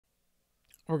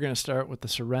We're going to start with the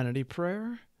Serenity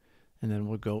Prayer, and then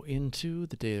we'll go into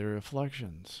the daily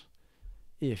reflections.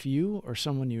 If you or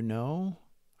someone you know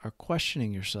are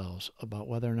questioning yourselves about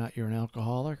whether or not you're an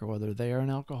alcoholic or whether they are an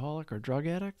alcoholic or drug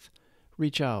addict,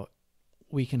 reach out.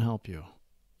 We can help you.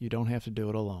 You don't have to do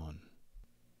it alone.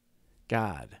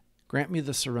 God, grant me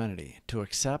the serenity to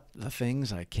accept the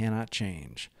things I cannot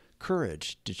change,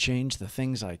 courage to change the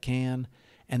things I can,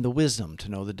 and the wisdom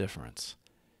to know the difference.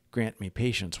 Grant me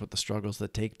patience with the struggles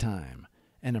that take time,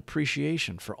 and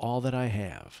appreciation for all that I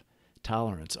have,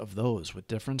 tolerance of those with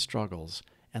different struggles,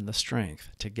 and the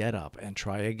strength to get up and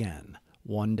try again,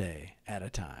 one day at a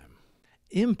time.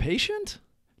 Impatient?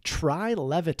 Try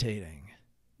levitating.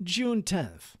 June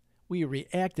 10th. We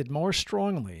reacted more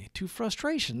strongly to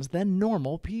frustrations than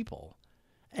normal people.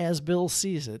 As Bill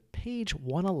sees it, page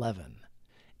 111.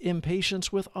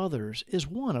 Impatience with others is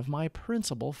one of my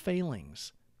principal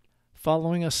failings.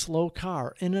 Following a slow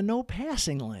car in a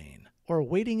no-passing lane or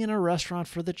waiting in a restaurant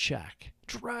for the check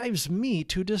drives me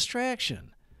to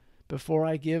distraction. Before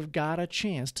I give God a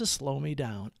chance to slow me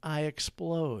down, I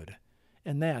explode.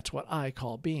 And that's what I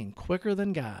call being quicker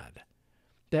than God.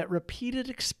 That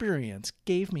repeated experience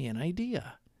gave me an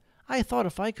idea. I thought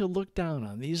if I could look down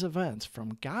on these events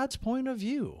from God's point of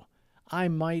view, I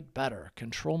might better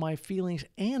control my feelings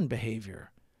and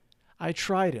behavior. I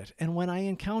tried it, and when I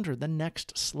encountered the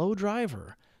next slow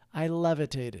driver, I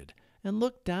levitated and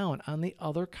looked down on the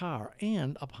other car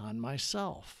and upon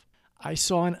myself. I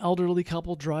saw an elderly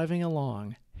couple driving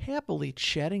along, happily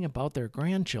chatting about their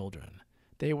grandchildren.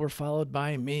 They were followed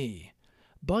by me,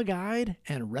 bug-eyed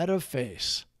and red of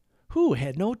face, who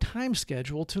had no time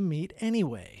schedule to meet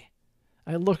anyway.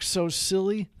 I looked so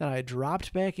silly that I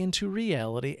dropped back into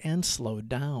reality and slowed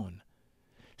down.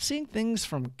 Seeing things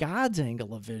from God's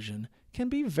angle of vision can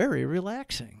be very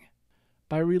relaxing.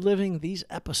 By reliving these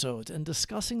episodes and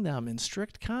discussing them in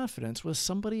strict confidence with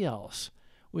somebody else,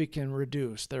 we can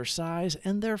reduce their size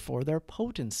and therefore their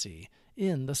potency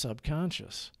in the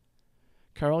subconscious.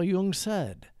 Carl Jung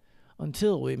said,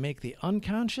 "Until we make the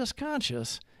unconscious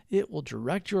conscious, it will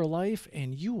direct your life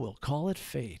and you will call it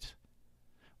fate."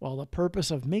 While the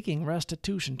purpose of making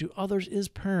restitution to others is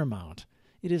paramount,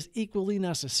 it is equally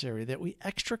necessary that we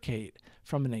extricate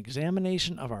from an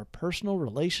examination of our personal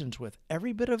relations with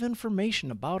every bit of information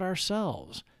about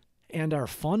ourselves and our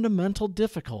fundamental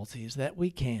difficulties that we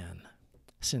can.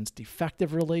 Since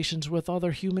defective relations with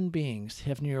other human beings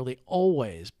have nearly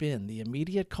always been the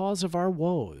immediate cause of our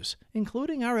woes,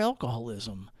 including our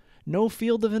alcoholism, no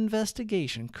field of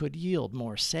investigation could yield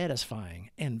more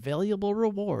satisfying and valuable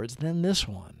rewards than this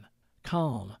one.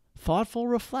 Calm, thoughtful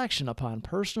reflection upon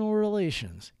personal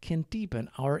relations can deepen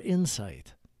our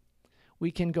insight.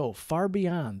 We can go far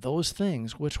beyond those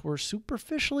things which were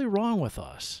superficially wrong with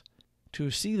us, to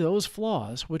see those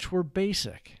flaws which were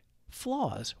basic,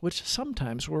 flaws which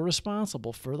sometimes were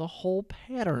responsible for the whole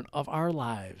pattern of our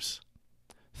lives.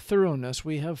 Thoroughness,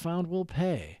 we have found, will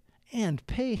pay, and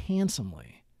pay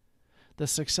handsomely. The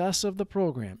success of the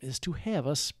program is to have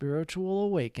a spiritual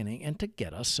awakening and to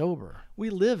get us sober.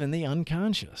 We live in the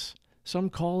unconscious.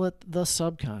 Some call it the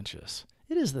subconscious.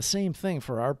 It is the same thing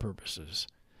for our purposes.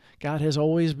 God has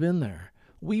always been there.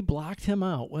 We blocked him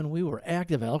out when we were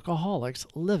active alcoholics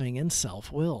living in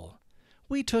self-will.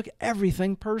 We took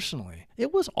everything personally.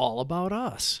 It was all about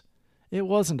us. It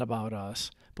wasn't about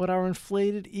us, but our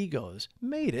inflated egos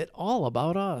made it all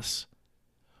about us.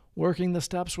 Working the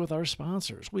steps with our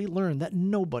sponsors, we learned that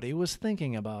nobody was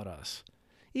thinking about us.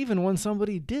 Even when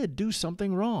somebody did do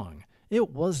something wrong,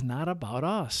 it was not about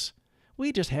us.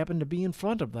 We just happened to be in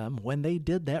front of them when they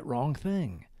did that wrong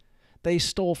thing. They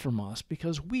stole from us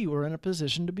because we were in a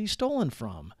position to be stolen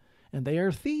from, and they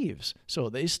are thieves, so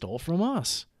they stole from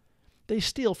us. They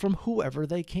steal from whoever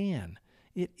they can.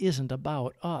 It isn't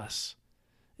about us.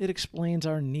 It explains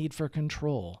our need for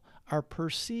control, our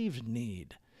perceived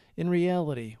need. In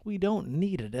reality, we don't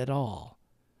need it at all.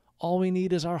 All we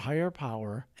need is our higher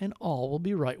power, and all will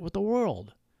be right with the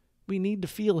world. We need to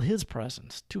feel his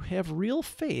presence, to have real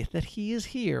faith that he is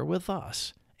here with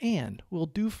us, and will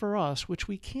do for us which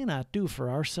we cannot do for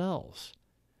ourselves.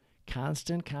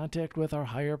 Constant contact with our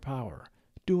higher power,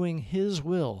 doing his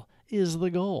will, is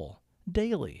the goal.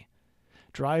 Daily.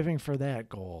 Driving for that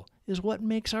goal is what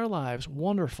makes our lives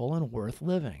wonderful and worth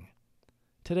living.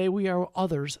 Today we are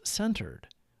others-centered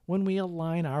when we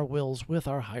align our wills with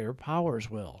our higher power's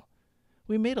will.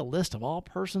 We made a list of all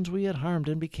persons we had harmed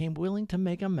and became willing to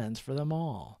make amends for them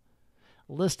all.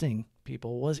 Listing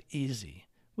people was easy.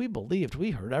 We believed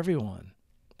we hurt everyone.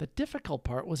 The difficult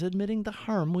part was admitting the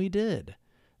harm we did.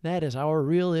 That is our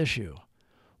real issue.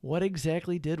 What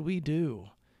exactly did we do?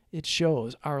 It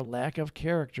shows our lack of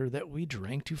character that we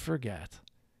drank to forget.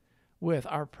 With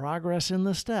our progress in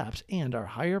the steps and our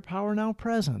higher power now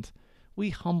present,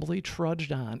 we humbly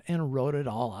trudged on and wrote it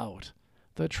all out.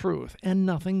 The truth and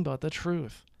nothing but the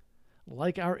truth.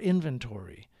 Like our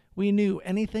inventory, we knew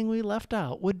anything we left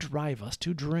out would drive us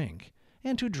to drink,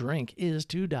 and to drink is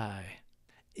to die.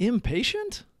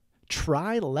 Impatient?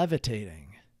 Try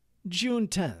levitating. June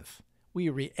 10th. We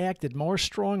reacted more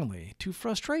strongly to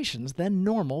frustrations than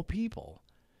normal people.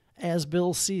 As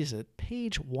Bill sees it,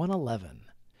 page 111.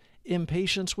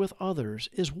 Impatience with others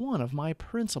is one of my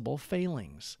principal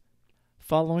failings.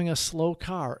 Following a slow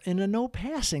car in a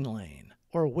no-passing lane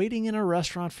or waiting in a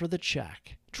restaurant for the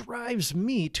check drives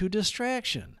me to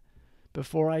distraction.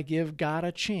 Before I give God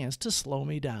a chance to slow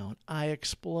me down, I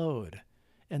explode.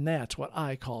 And that's what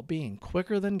I call being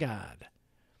quicker than God.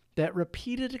 That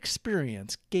repeated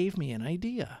experience gave me an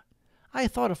idea. I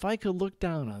thought if I could look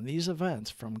down on these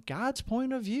events from God's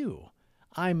point of view,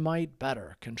 I might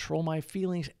better control my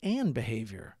feelings and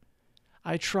behavior.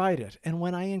 I tried it, and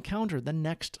when I encountered the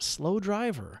next slow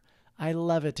driver, I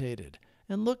levitated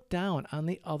and looked down on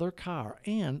the other car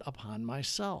and upon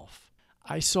myself.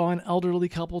 I saw an elderly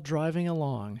couple driving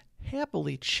along,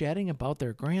 happily chatting about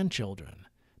their grandchildren.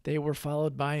 They were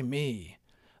followed by me,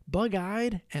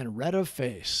 bug-eyed and red of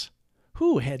face,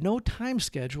 who had no time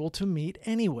schedule to meet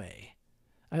anyway.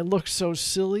 I looked so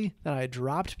silly that I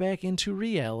dropped back into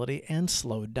reality and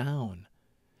slowed down.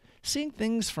 Seeing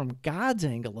things from God's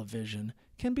angle of vision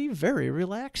can be very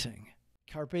relaxing.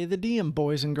 Carpe the diem,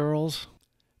 boys and girls.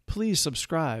 Please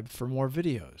subscribe for more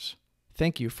videos.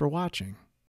 Thank you for watching.